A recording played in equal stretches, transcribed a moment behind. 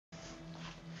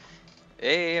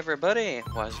Hey everybody,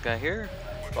 Wise Guy here.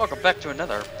 Welcome back to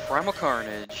another Primal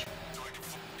Carnage.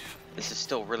 This is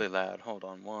still really loud. Hold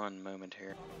on one moment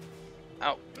here.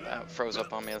 Oh, that froze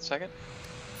up on me a second.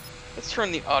 Let's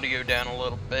turn the audio down a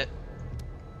little bit.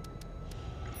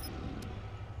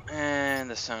 And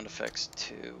the sound effects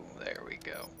too. There we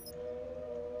go.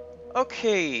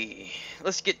 Okay,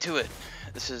 let's get to it.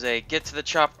 This is a get to the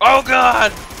chop. Oh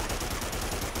god!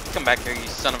 Come back here, you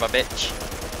son of a bitch.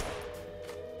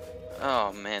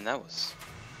 Oh man, that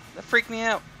freaked me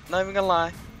out. Not even gonna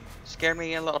lie. Scared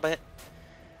me a little bit.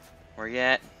 Where you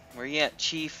at? Where you at,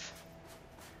 Chief?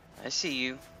 I see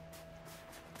you.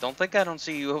 Don't think I don't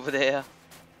see you over there.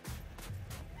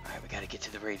 Alright, we gotta get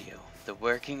to the radio. The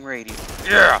working radio.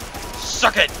 Yeah!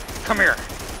 Suck it! Come here!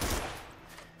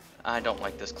 I don't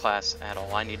like this class at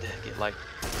all. I need to get like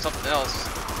something else.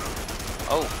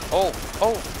 Oh, oh,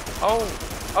 oh, oh,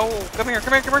 oh, come here,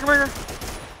 come here, come here, come here!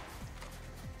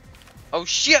 Oh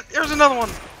shit, there's another one!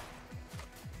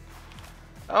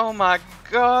 Oh my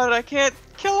god, I can't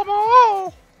kill them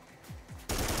all!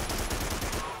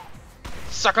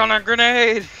 Suck on that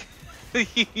grenade!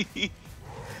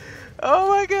 Oh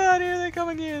my god, here they come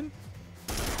again!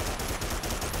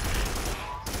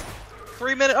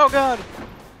 3 minutes, oh god!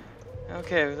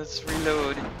 Okay, let's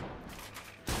reload.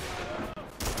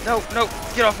 No, no,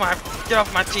 get off my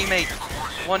teammate!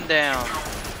 One down.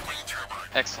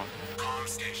 Excellent.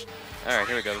 Alright,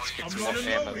 here we go. Let's get some more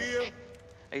ammo.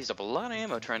 I used up a lot of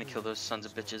ammo trying to kill those sons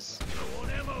of bitches.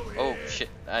 Oh shit,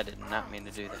 I did not mean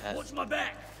to do that.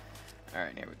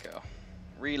 Alright, here we go.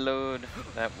 Reload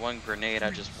that one grenade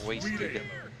I just wasted.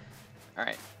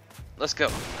 Alright, let's go.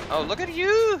 Oh, look at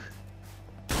you!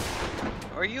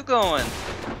 Where are you going?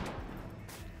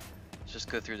 Let's just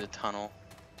go through the tunnel.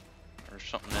 Or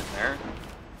something in there.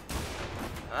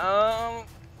 Oh,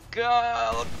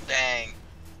 god, dang.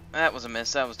 That was a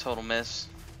miss. That was a total miss.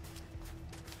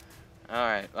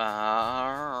 Alright.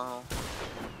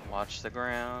 Watch the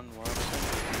ground. Watch the ground.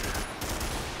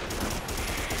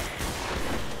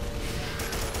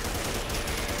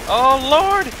 Oh,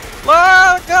 Lord!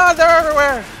 Oh, God, they're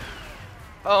everywhere!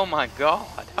 Oh, my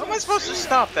God. How am I supposed to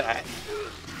stop that?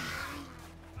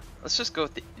 Let's just go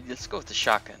with the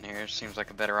shotgun here. Seems like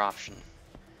a better option.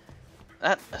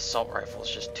 That assault rifle is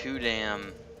just too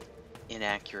damn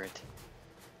inaccurate.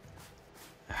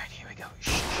 Alright, here we go. Shh,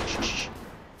 shh, shh, shh.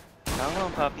 Come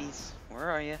on, puppies. Where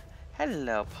are you?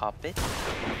 Hello, puppet.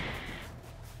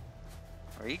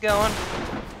 Where are you going?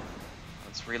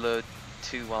 Let's reload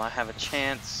two while I have a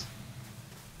chance.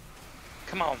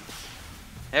 Come on.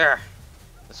 There.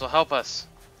 This will help us.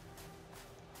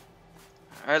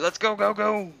 Alright, let's go, go,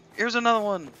 go. Here's another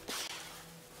one.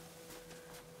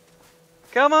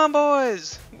 Come on,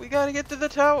 boys. We gotta get to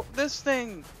the this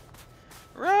thing.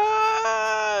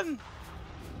 Run!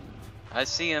 I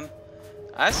see him.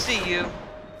 I see you.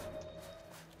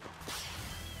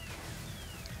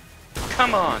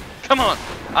 Come on. Come on.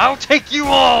 I'll take you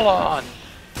all on.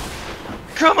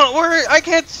 Come on. Where? I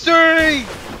can't see.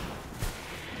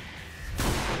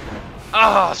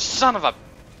 Oh, son of a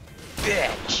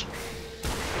bitch.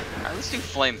 Alright, let's do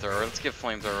flamethrower. Let's give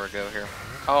flamethrower a go here.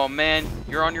 Oh, man.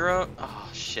 You're on your own? Oh,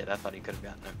 shit. I thought he could have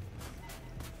gotten it.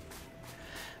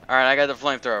 Alright, I got the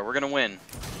flamethrower. We're gonna win.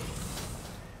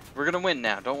 We're gonna win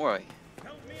now, don't worry.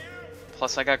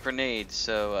 Plus I got grenades,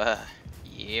 so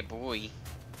yeah boy.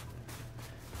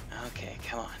 Okay,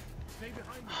 come on.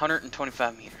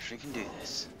 125 meters, we can do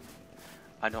this.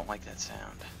 I don't like that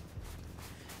sound.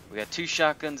 We got 2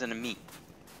 shotguns and a meat.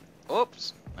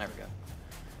 Oops, there we go.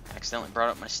 Accidentally brought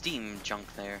up my steam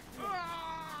junk there.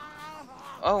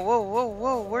 Oh, whoa, whoa,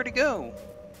 whoa, where'd it go?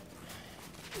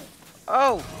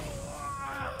 Oh!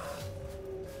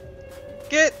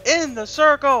 Get in the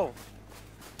circle!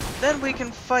 Then we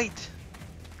can fight!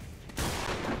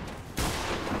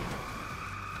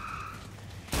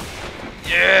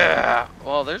 Yeah!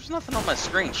 Well, there's nothing on my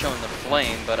screen showing the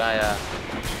flame, but I'm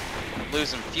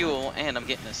losing fuel and I'm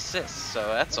getting assists, so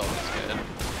that's always good.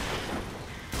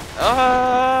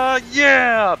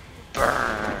 Yeah!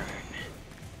 Burn!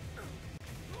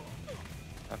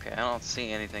 Okay, I don't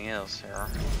see anything else here.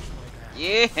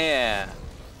 Yeah!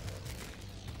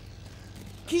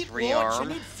 Keep rearm.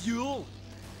 Need fuel.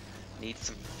 Need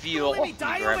some fuel.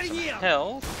 Grab some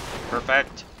health.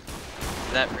 Perfect.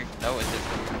 Did that no, it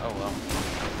didn't. Oh well.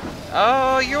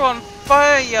 Oh, you're on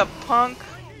fire, you punk!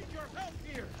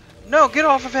 No, get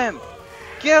off of him!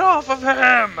 Get off of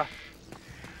him!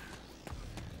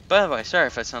 By the way, sorry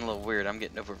if I sound a little weird. I'm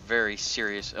getting over very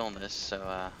serious illness,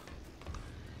 so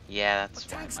yeah, that's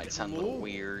why it might sound a little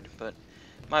weird. But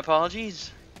my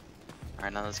apologies. All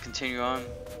right, now let's continue on.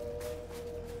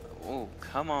 Oh,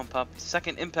 Come on, pup.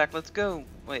 Second impact, let's go.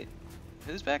 Wait,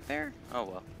 who's back there? Oh,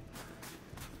 well.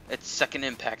 It's second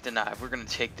impact denied. We're gonna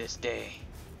take this day.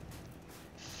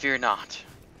 Fear not,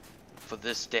 for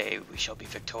this day we shall be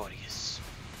victorious.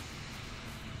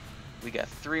 We got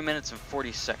 3 minutes and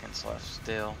 40 seconds left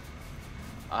still.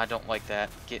 I don't like that.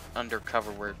 Get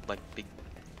undercover where, like, big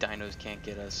dinos can't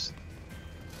get us.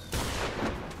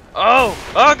 Oh!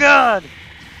 Oh, God!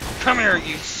 Come here,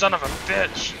 you son of a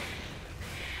bitch!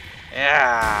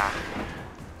 Yeah!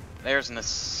 There's an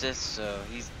assist, so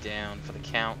he's down for the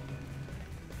count.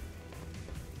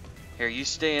 Here, you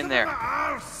stay in there.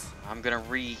 I'm gonna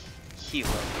re-heal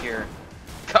up here.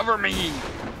 Cover me!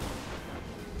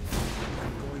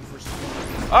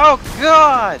 Oh,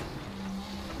 God!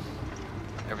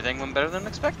 Everything went better than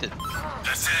expected.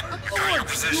 That's it. You got your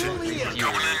position. Going in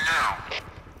now.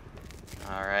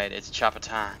 Alright, it's chopper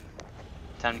time.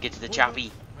 Time to get to the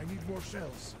choppy. I need more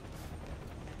shells.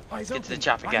 Let's get to the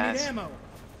choppy, guys. I need ammo.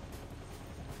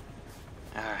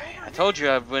 Alright, I told you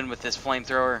I'd win with this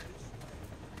flamethrower.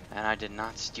 And I did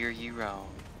not steer you wrong.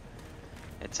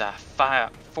 It's a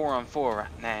 4-on-4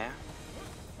 right now.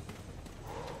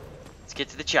 Let's get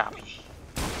to the choppy.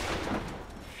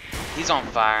 He's on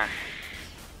fire.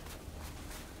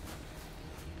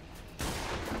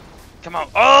 Come on.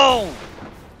 Oh!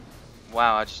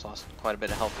 Wow, I just lost quite a bit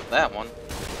of health with that one.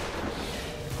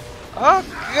 Oh,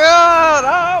 God!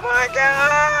 Oh, my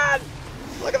God!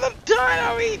 Look at the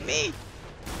dino eat me!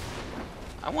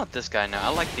 I want this guy now.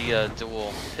 I like the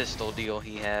dual pistol deal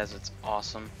he has. It's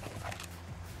awesome.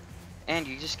 And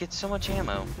you just get so much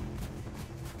ammo.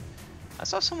 I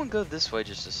saw someone go this way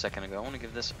just a second ago. I want to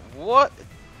give this... What?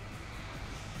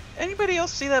 Anybody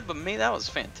else see that but me? That was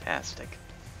fantastic.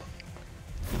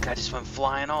 Guy just went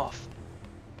flying off.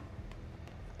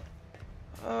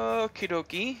 Okie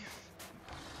dokie.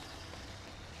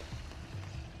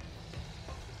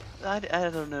 I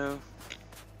don't know.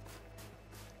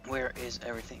 Where is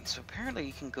everything? So apparently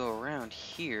you can go around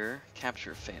here.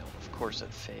 Capture failed. Of course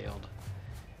it failed.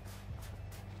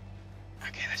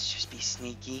 Okay, let's just be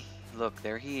sneaky. Look,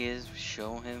 there he is.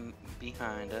 Show him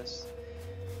behind us.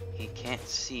 He can't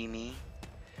see me.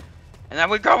 And then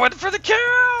we go in for the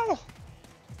kill!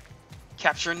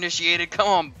 Capture initiated. Come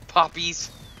on,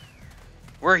 poppies.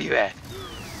 Where are you at?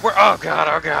 Where? Oh, God,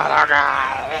 oh, God, oh,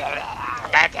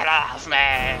 God. Get it off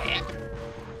me.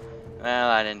 Well,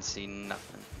 I didn't see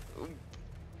nothing. Ooh.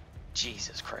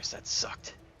 Jesus Christ, that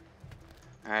sucked.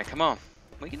 Alright, come on.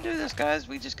 We can do this, guys.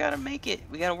 We just gotta make it.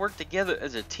 We gotta work together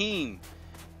as a team.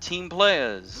 Team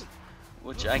players.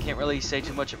 Which I can't really say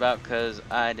too much about because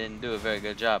I didn't do a very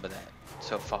good job of that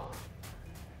so far.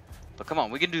 But come on,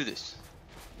 we can do this.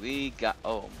 We got...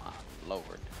 Oh, my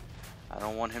Lord. I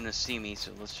don't want him to see me,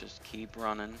 so let's just keep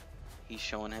running. He's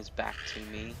showing his back to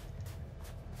me.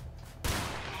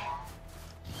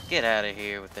 Get out of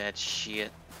here with that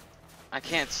shit. I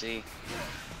can't see.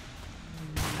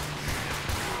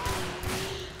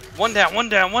 One down, one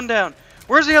down, one down.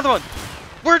 Where's the other one?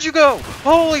 Where'd you go?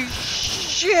 Holy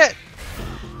shit!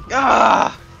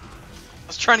 Ah! I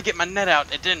was trying to get my net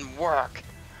out. It didn't work.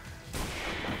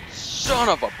 Son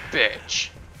of a bitch.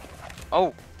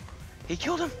 Oh. He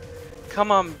killed him. Come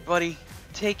on, buddy.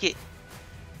 Take it.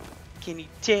 Can you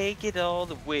take it all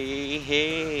the way?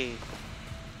 Hey.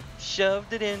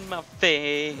 Shoved it in my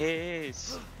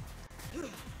face.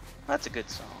 That's a good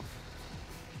song.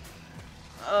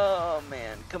 Oh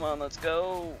man, come on, let's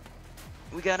go.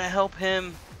 We gotta help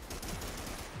him.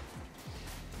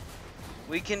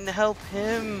 We can help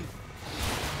him.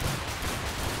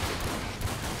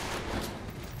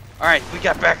 Alright, we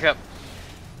got backup.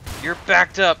 You're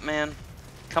backed up, man.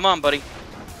 Come on, buddy.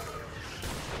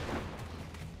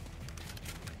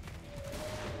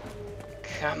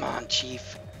 Come on,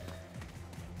 Chief.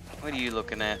 What are you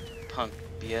looking at, punk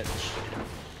bitch?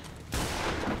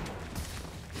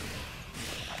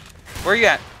 Where you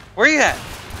at? Where you at?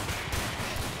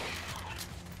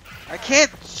 I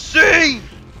can't see!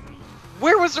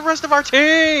 Where was the rest of our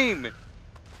team?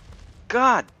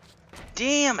 God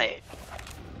damn it.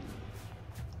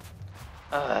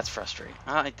 Oh, that's frustrating.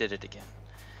 I did it again.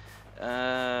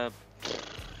 I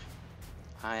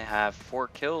have 4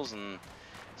 kills and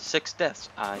 6 deaths.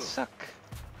 I suck.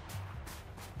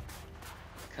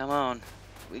 Come on.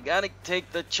 We gotta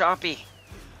take the choppy.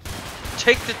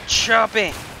 Take the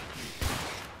choppy.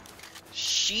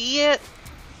 Shit.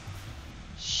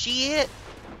 Shit.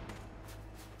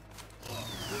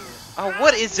 Oh,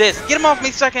 what is this? Get him off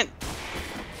me second.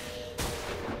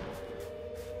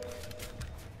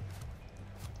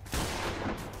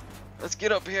 Let's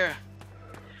get up here.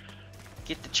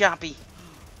 Get the choppy.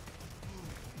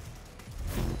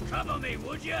 Cover me,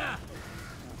 would ya?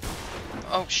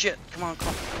 Oh shit! Come on, come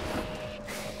on.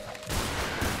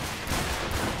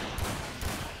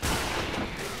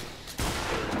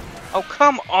 Oh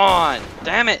come on!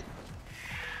 Damn it!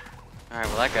 All right,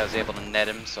 well that guy was able to net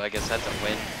him, so I guess that's a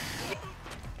win.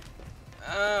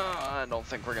 I don't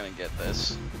think we're gonna get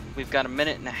this. We've got a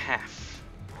minute and a half.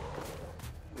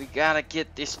 We gotta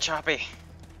get this Choppy.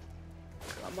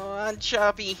 Come on,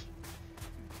 Choppy.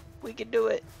 We can do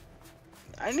it.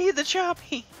 I need the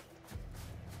Choppy.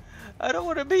 I don't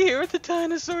want to be here with the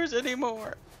dinosaurs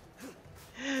anymore.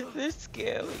 They're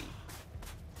scary.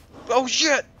 Oh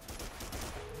shit!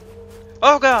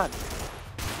 Oh god!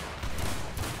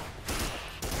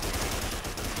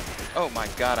 Oh my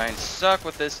god, I suck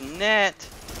with this net.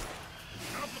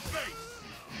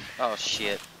 Oh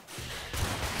shit.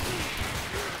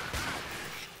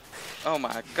 Oh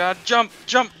my god, jump,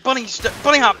 jump, bunny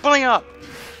hop.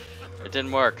 It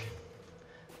didn't work.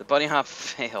 The bunny hop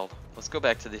failed. Let's go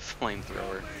back to the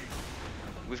flamethrower.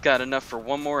 We've got enough for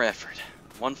one more effort.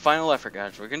 One final effort,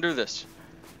 guys. We can do this.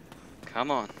 Come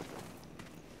on.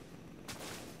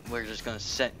 We're just gonna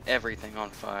set everything on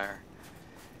fire.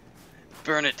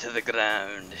 Burn it to the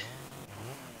ground.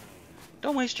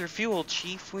 Don't waste your fuel,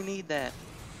 Chief. We need that.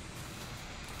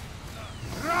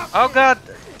 Oh god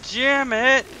damn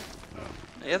it!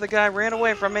 The other guy ran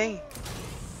away from me.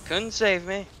 Couldn't save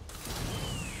me.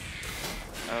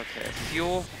 Okay,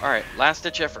 fuel. Alright, last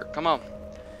ditch effort. Come on.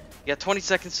 You got 20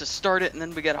 seconds to start it, and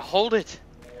then we gotta hold it.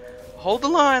 Hold the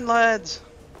line, lads.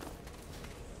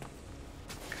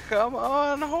 Come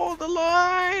on, hold the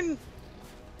line.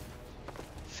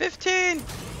 15.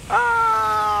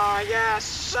 Ah, yes,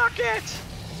 suck it.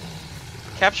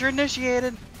 Capture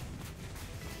initiated.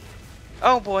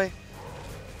 Oh boy.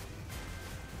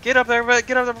 Get up there, everybody.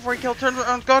 Get up there before you kill. Turn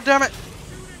around. God damn it.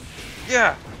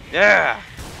 Yeah. Yeah.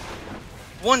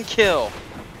 One kill.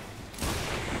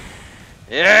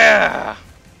 Yeah.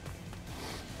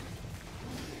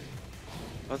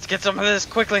 Let's get some of this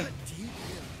quickly.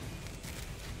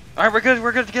 Alright, we're good.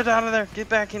 We're good to get out of there. Get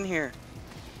back in here.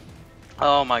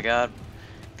 Oh my god.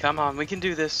 Come on, we can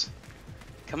do this.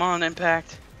 Come on,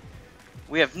 Impact.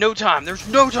 We have no time. There's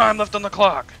no time left on the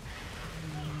clock.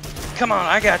 Come on,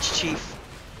 I got you, Chief.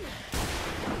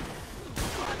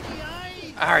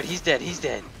 Alright, he's dead. He's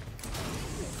dead.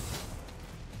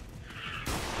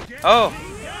 Oh.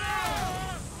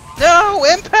 No,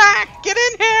 Impact! Get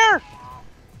in here!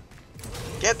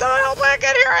 Get the hell back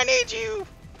in here! I need you!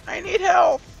 I need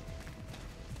help!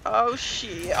 Oh,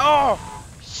 shit. Oh!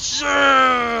 Shit!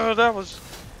 That was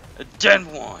a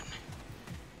dead one.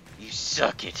 You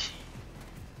suck it.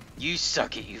 You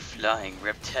suck it, you flying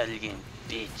reptilian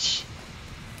bitch.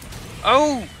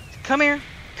 Oh! Come here.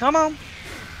 Come on.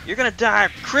 You're gonna die.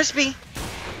 Crispy!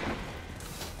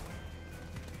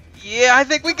 Yeah, I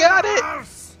think we got it!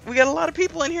 We got a lot of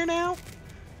people in here now.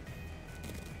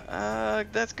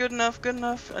 That's good enough, good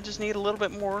enough. I just need a little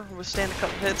bit more. Withstand a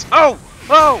couple hits. Oh!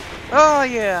 Oh! Oh,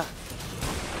 yeah!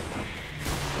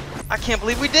 I can't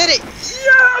believe we did it!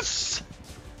 Yes!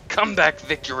 Comeback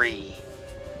victory!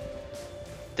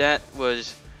 That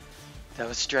was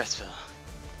stressful.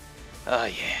 Oh,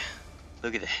 yeah.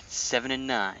 Look at that. 7 and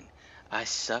 9. I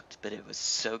sucked, but it was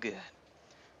so good.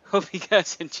 Hope you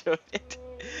guys enjoyed it.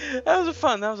 That was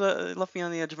fun. It left me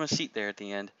on the edge of my seat there at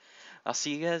the end. I'll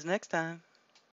see you guys next time.